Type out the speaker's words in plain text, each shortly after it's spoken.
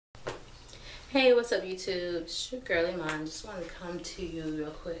Hey, what's up YouTube? It's your girl Iman. Just wanted to come to you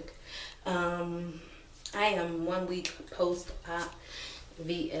real quick. I am 1 week post-op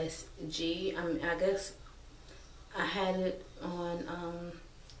VSG. I guess I had it on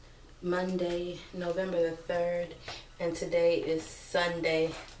Monday, November the 3rd, and today is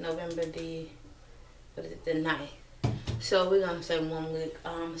Sunday, November the 9th. So we're gonna say 1 week.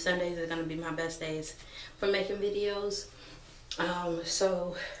 Sundays are gonna be my best days for making videos.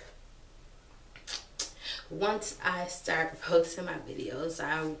 So once I start posting my videos,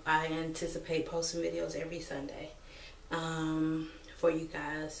 I anticipate posting videos every Sunday for you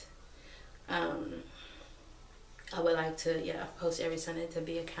guys. I would like to post every Sunday to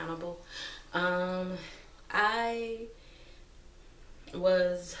be accountable. I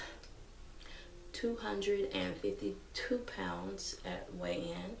was 252 pounds at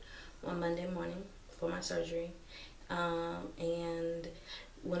weigh-in on Monday morning for my surgery, and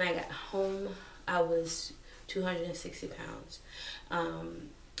when I got home I was 260 pounds.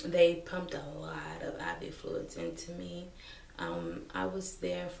 They pumped a lot of IV fluids into me. I was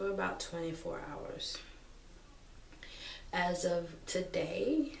there for about 24 hours. As of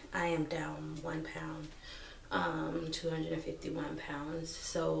today, I am down 1 pound, 251 pounds.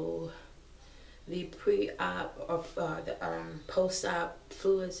 So the pre-op or the post-op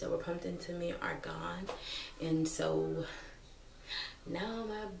fluids that were pumped into me are gone, and so now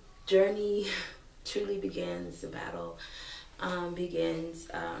my journey truly begins. The battle begins.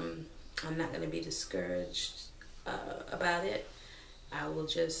 I'm not going to be discouraged about it. I will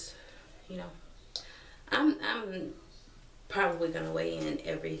just, I'm probably going to weigh in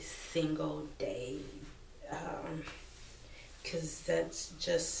every single day, because that's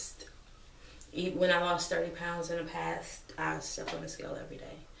just, when I lost 30 pounds in the past, I step on the scale every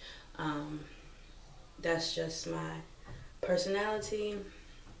day. That's just my personality.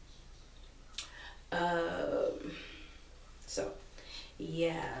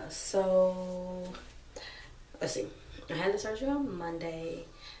 So let's see, I had the surgery on Monday.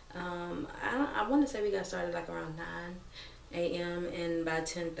 I want to say we got started like around 9 a.m. and by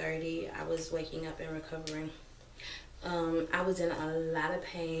 10:30 I was waking up and recovering. I was in a lot of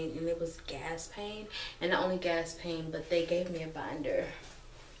pain, and it was gas pain, and not only gas pain, but they gave me a binder.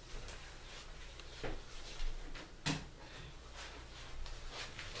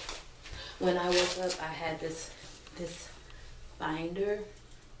 When I woke up, I had this binder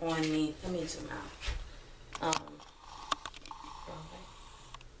on me. Let me zoom out.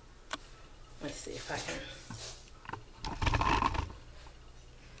 Let's see if I can.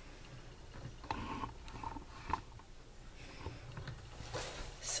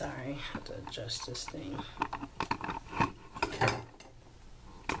 Sorry, I have to adjust this thing. I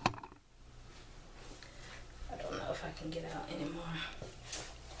don't know if I can get out anymore.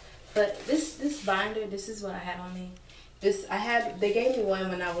 But this binder, this is what I had on me. They gave me one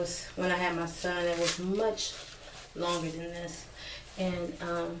when I had my son. It was much longer than this, and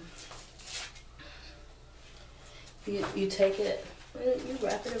you take it, you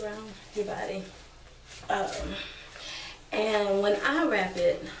wrap it around your body, and when I wrap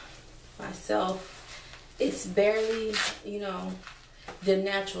it myself, it's barely, the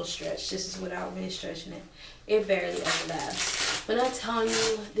natural stretch. This is without really stretching it. It barely overlaps. When I tell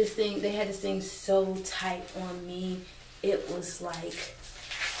you this thing, they had this thing so tight on me, it was like,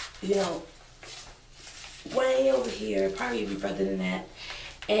 way over here, probably even further than that.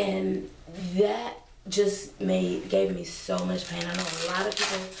 And that just gave me so much pain. I know a lot of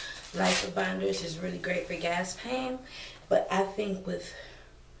people like the binders. It's really great for gas pain, but I think with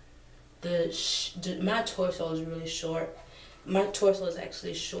my torso is really short. My torso is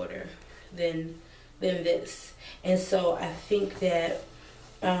actually shorter than this, and so I think that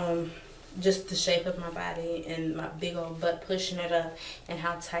just the shape of my body and my big old butt pushing it up, and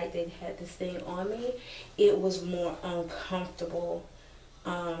how tight they had this thing on me, it was more uncomfortable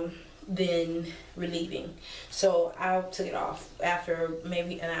than relieving. So I took it off after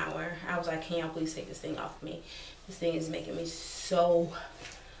maybe an hour. I was like, can y'all please take this thing off me? This thing is making me so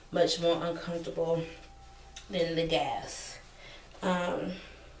much more uncomfortable than the gas.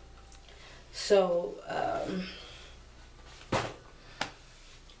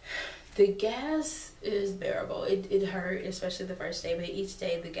 The gas is bearable. It hurt, especially the first day, but each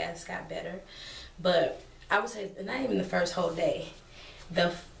day the gas got better. But I would say not even the first whole day.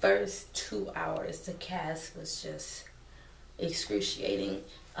 The first 2 hours, the gas was just excruciating.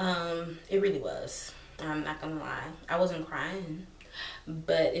 It really was. I'm not gonna lie. I wasn't crying,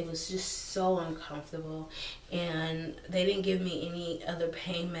 but it was just so uncomfortable, and they didn't give me any other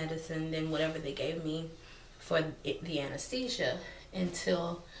pain medicine than whatever they gave me for the anesthesia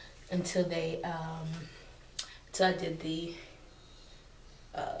until until I did the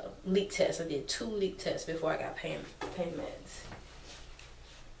leak test. I did 2 leak tests before I got pain meds.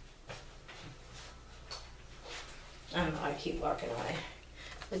 I don't know, I keep walking away.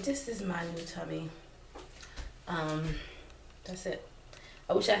 But this is my new tummy. That's it.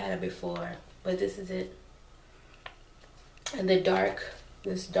 I wish I had it before, but this is it. And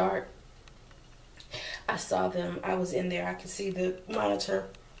this dark, I saw them. I was in there. I could see the monitor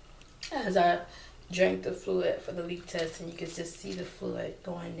as I drank the fluid for the leak test, and you could just see the fluid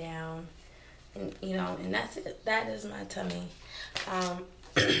going down. And you know, and that's it. That is my tummy.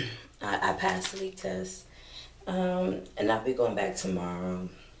 I passed the leak test. And I'll be going back tomorrow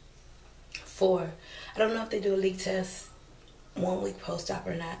for, I don't know if they do a leak test 1 week post-op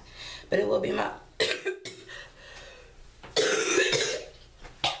or not, but it will be my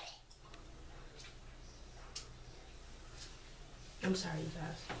I'm sorry, you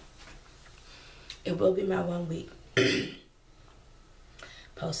guys. It will be my 1 week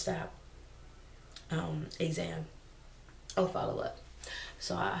post-op exam or follow-up.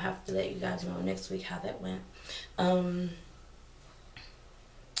 So I'll have to let you guys know next week how that went. The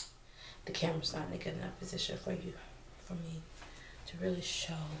camera's not in a good enough position for me to really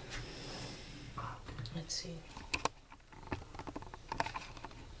show. Let's see.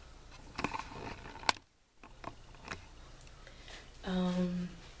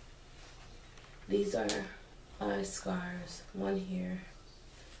 These are my scars. One here.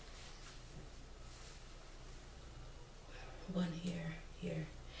 One here.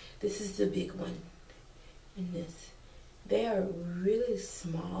 This is the big one in this. They are really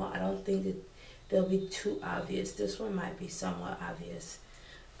small. I don't think that they'll be too obvious. This one might be somewhat obvious.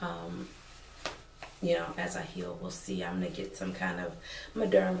 You know, as I heal, we'll see. I'm gonna get some kind of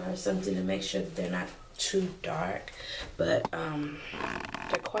Moderna or something to make sure that they're not too dark, but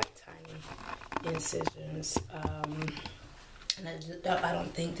they're quite tiny incisions. And I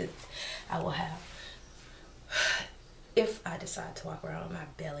don't think that I will have, if I decide to walk around with my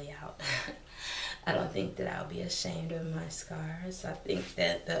belly out, I don't think that I'll be ashamed of my scars. I think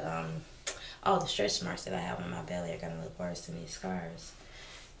that all the stretch marks that I have on my belly are gonna look worse than these scars.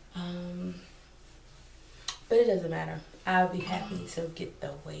 But it doesn't matter. I'll be happy to get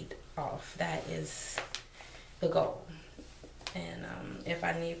the weight off. That is the goal. And if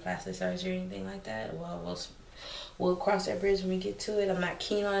I need plastic surgery or anything like that, well, we'll cross that bridge when we get to it. I'm not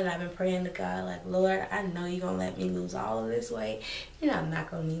keen on it. I've been praying to God, like, Lord, I know you're going to let me lose all of this weight. You know, I'm not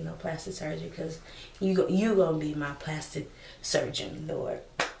going to need no plastic surgery because you're going to be my plastic surgeon, Lord.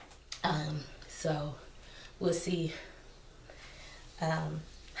 So we'll see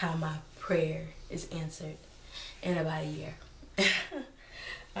how my prayer is answered in about a year.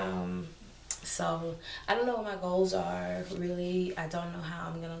 So I don't know what my goals are, really. I don't know how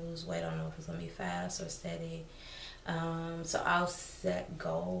I'm going to lose weight. I don't know if it's going to be fast or steady. So I'll set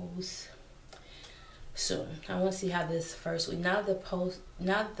goals soon. I want to see how this first week, now the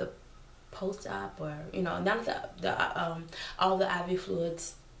post-op, or you know, now that all the IV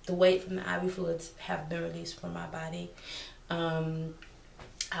fluids, the weight from the IV fluids have been released from my body.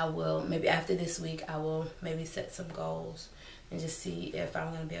 I will, maybe after this week, I will maybe set some goals and just see if I'm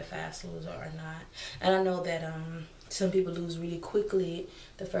going to be a fast loser or not. And I know that some people lose really quickly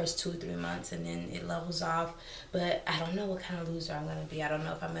the first 2 or 3 months and then it levels off. But I don't know what kind of loser I'm going to be. I don't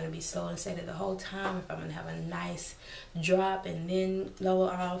know if I'm going to be slow and steady the whole time, if I'm going to have a nice drop and then level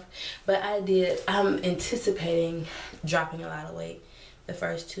off. But I'm anticipating dropping a lot of weight the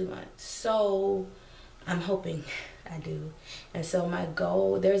first 2 months. So I'm hoping I do. And so my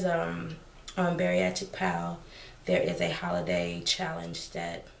goal, there's on Bariatric Pal, there is a holiday challenge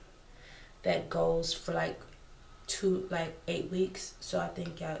that goes for like 8 weeks. So I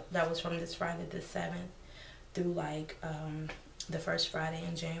think that was from this Friday the 7th through like the first Friday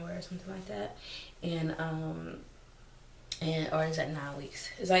in January or something like that. And or is that 9 weeks?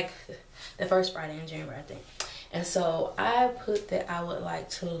 It's like the first Friday in January, I think. And so I put that I would like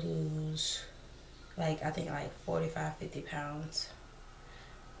to lose like, I think like 45, 50 pounds.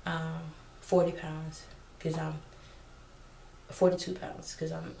 40 pounds because I'm 42 pounds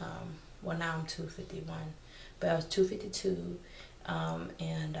because I'm well, now I'm 251, but I was 252,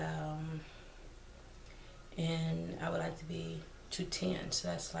 and I would like to be 210, so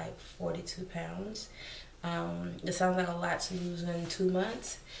that's like 42 pounds. It sounds like a lot to lose in 2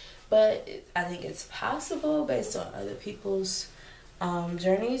 months, but I think it's possible based on other people's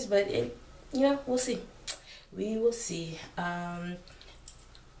journeys. But you know, we'll see. We will see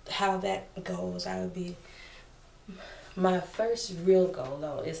how that goes. My first real goal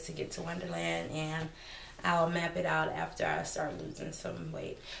though is to get to Wonderland, and I'll map it out after I start losing some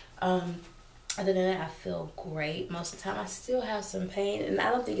weight. Other than that, I feel great. Most of the time, I still have some pain, and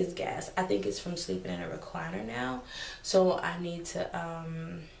I don't think it's gas. I think it's from sleeping in a recliner now. So I need to,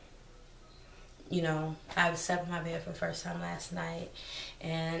 you know, I slept in my bed for the first time last night,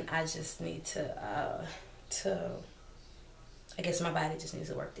 and I just need to, I guess my body just needs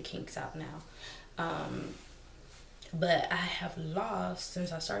to work the kinks out now. But I have lost,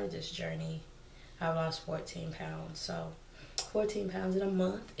 since I started this journey, I've lost 14 pounds. So 14 pounds in a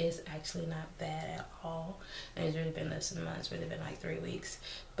month is actually not bad at all. And it's really been less than a month. It's really been like 3 weeks.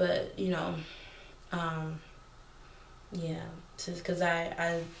 But, you know, yeah, because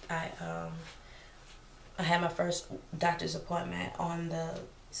I had my first doctor's appointment on the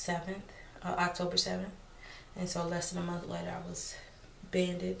 7th, October 7th. And so less than a month later, I was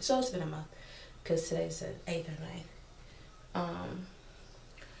banded. So it's been a month, because today's the 8th or 9th.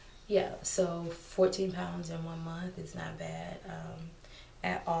 Yeah, so 14 pounds in 1 month is not bad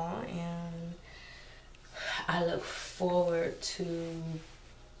at all. And I look forward to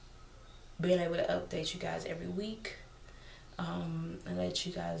being able to update you guys every week, and let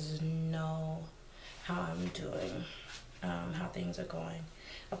you guys know how I'm doing, how things are going.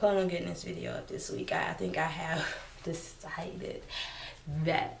 I plan on getting this video up this week. I think I have decided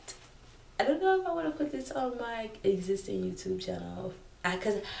that I don't know if I want to put this on my existing YouTube channel,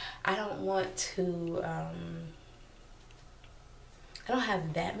 because I don't want to, I don't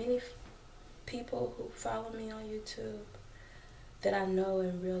have that many people who follow me on YouTube that I know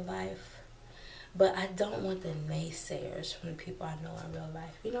in real life, but I don't want the naysayers from the people I know in real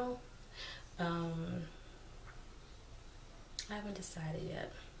life, you know. I haven't decided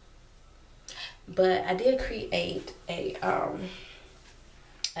yet, but I did create a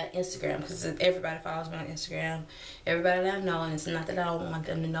Instagram, because everybody follows me on Instagram, everybody that I know, and it's not that I don't want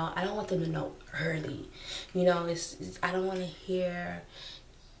them to know. I don't want them to know early, you know. It's I don't want to hear,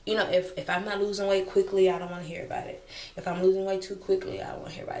 you know, if I'm not losing weight quickly, I don't want to hear about it. If I'm losing weight too quickly, I don't want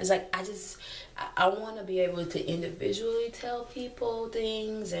to hear about it. It's like I want to be able to individually tell people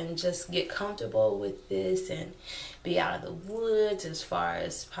things and just get comfortable with this and be out of the woods as far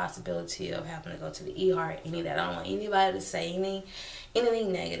as possibility of having to go to the ER, any of that. I don't want anybody to say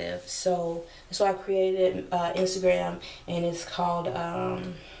anything negative. So that's why I created Instagram, and it's called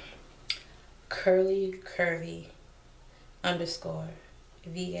curly curvy underscore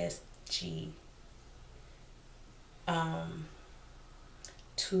VSG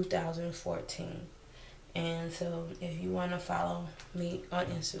 2014. And so if you want to follow me on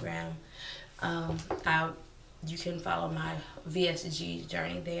Instagram, you can follow my VSG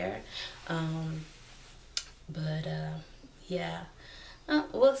journey there. Yeah,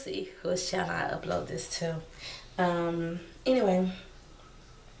 we'll see which channel I upload this to. Anyway,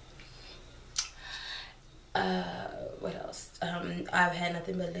 what else? I've had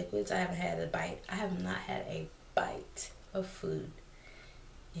nothing but liquids. I haven't had a bite. I have not had a bite of food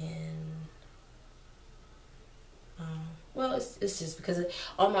in well, it's just because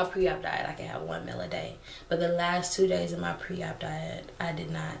on my pre-op diet I can have 1 meal a day, but the last 2 days of my pre-op diet I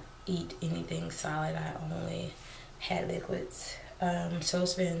did not eat anything solid. I only had liquids. So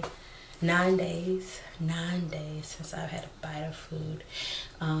it's been 9 days since I've had a bite of food.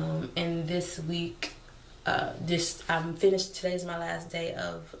 And this week, I'm finished. Today's my last day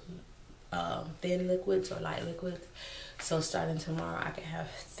of thin liquids or light liquids. So starting tomorrow, I can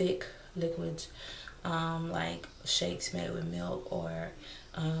have thick liquids, like shakes made with milk, or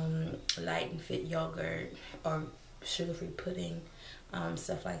light and fit yogurt, or sugar-free pudding,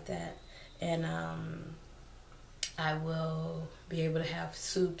 stuff like that. And I will be able to have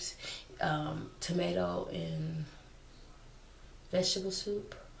soups, tomato and vegetable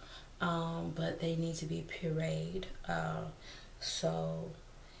soup, but they need to be pureed. So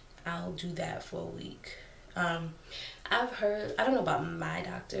I'll do that for a week. I've heard, I don't know about my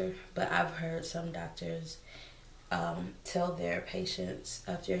doctor, but I've heard some doctors tell their patients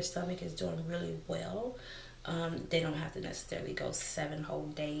if their stomach is doing really well, they don't have to necessarily go 7 whole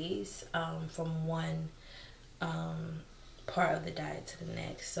days from one part of the diet to the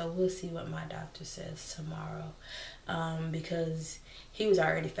next. So we'll see what my doctor says tomorrow, because he was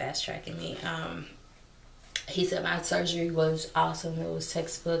already fast tracking me. He said my surgery was awesome. It was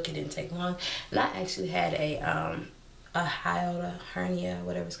textbook. It didn't take long, and I actually had a hiatal hernia,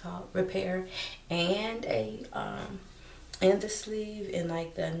 whatever it's called, repair, and the sleeve, and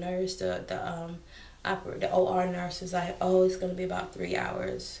like the nurse, the OR nurse was like, oh, it's gonna be about 3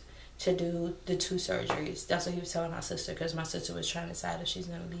 hours to do the 2 surgeries. That's what he was telling my sister, because my sister was trying to decide if she's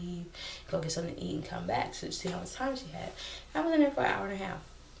gonna leave, go get something to eat, and come back, so to see how much time she had. I was in there for 1.5 hours.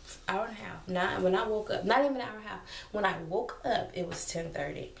 hour and a half. Not when I woke up, not even an hour and a half. When I woke up, it was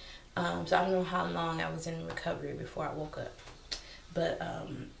 10:30. So I don't know how long I was in recovery before I woke up. But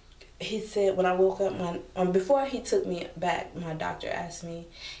he said when I woke up, before he took me back, my doctor asked me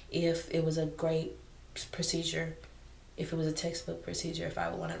if it was a great procedure, if it was a textbook procedure, if I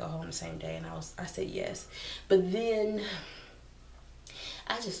would want to go home the same day, and I said yes. But then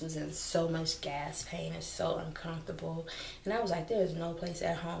I just was in so much gas pain and so uncomfortable, and I was like, there's no place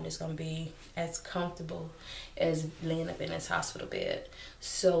at home that's gonna be as comfortable as laying up in this hospital bed.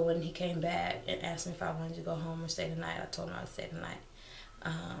 So when he came back and asked me if I wanted to go home or stay the night, I told him I would stay the night.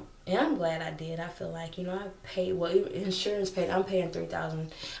 And I'm glad I did. I feel like, you know, I paid, well, insurance paid, I'm paying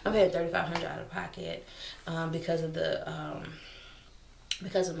 $3,500 out of pocket because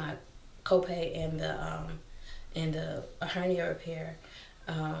of my copay and the hernia repair.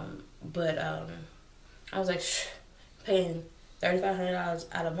 But I was like, paying $3,500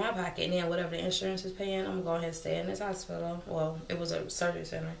 out of my pocket, and then whatever the insurance is paying, I'm gonna go ahead and stay in this hospital. Well, it was a surgery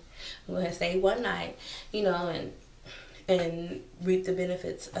center. I'm going to stay one night, you know, and reap the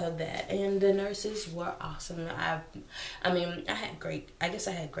benefits of that. And the nurses were awesome. I had great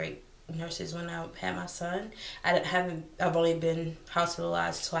nurses when I had my son. I've only been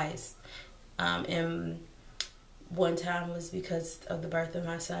hospitalized twice, and one time was because of the birth of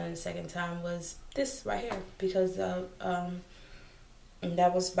my son, and the second time was this right here because of and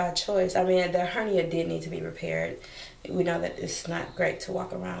that was by choice. I mean, the hernia did need to be repaired. We know that it's not great to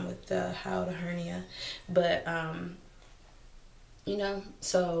walk around with the hernia, but you know,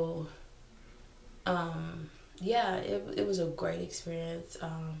 so yeah, it was a great experience.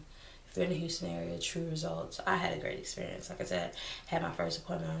 If you're in the Houston area, True Results, I had a great experience. Like I said, I had my first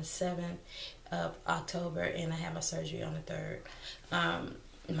appointment on the 7th of October, and I had my surgery on the 3rd.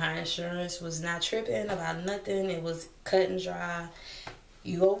 My insurance was not tripping about nothing. It was cut and dry.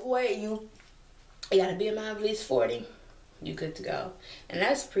 You overweight, you gotta be at least 40, you good to go. And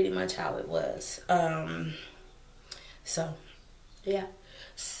that's pretty much how it was. So yeah,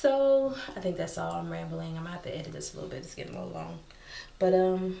 so I think that's all. I'm rambling. I'm gonna have to edit this a little bit. It's getting a little long, but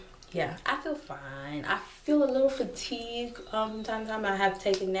yeah, I feel fine. I feel a little fatigued from time to time. I have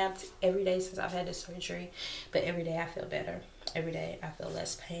taken naps every day since I've had the surgery, but every day I feel better. Every day I feel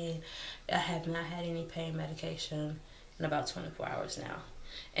less pain. I have not had any pain medication in about 24 hours now,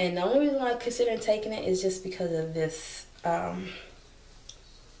 and the only reason why I'm considering taking it is just because of this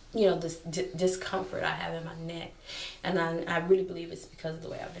you know, this discomfort I have in my neck, and I really believe it's because of the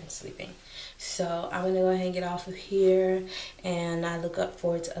way I've been sleeping. So I'm gonna go ahead and get off of here, and I look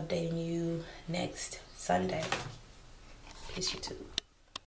forward to updating you next Sunday. Peace, YouTube.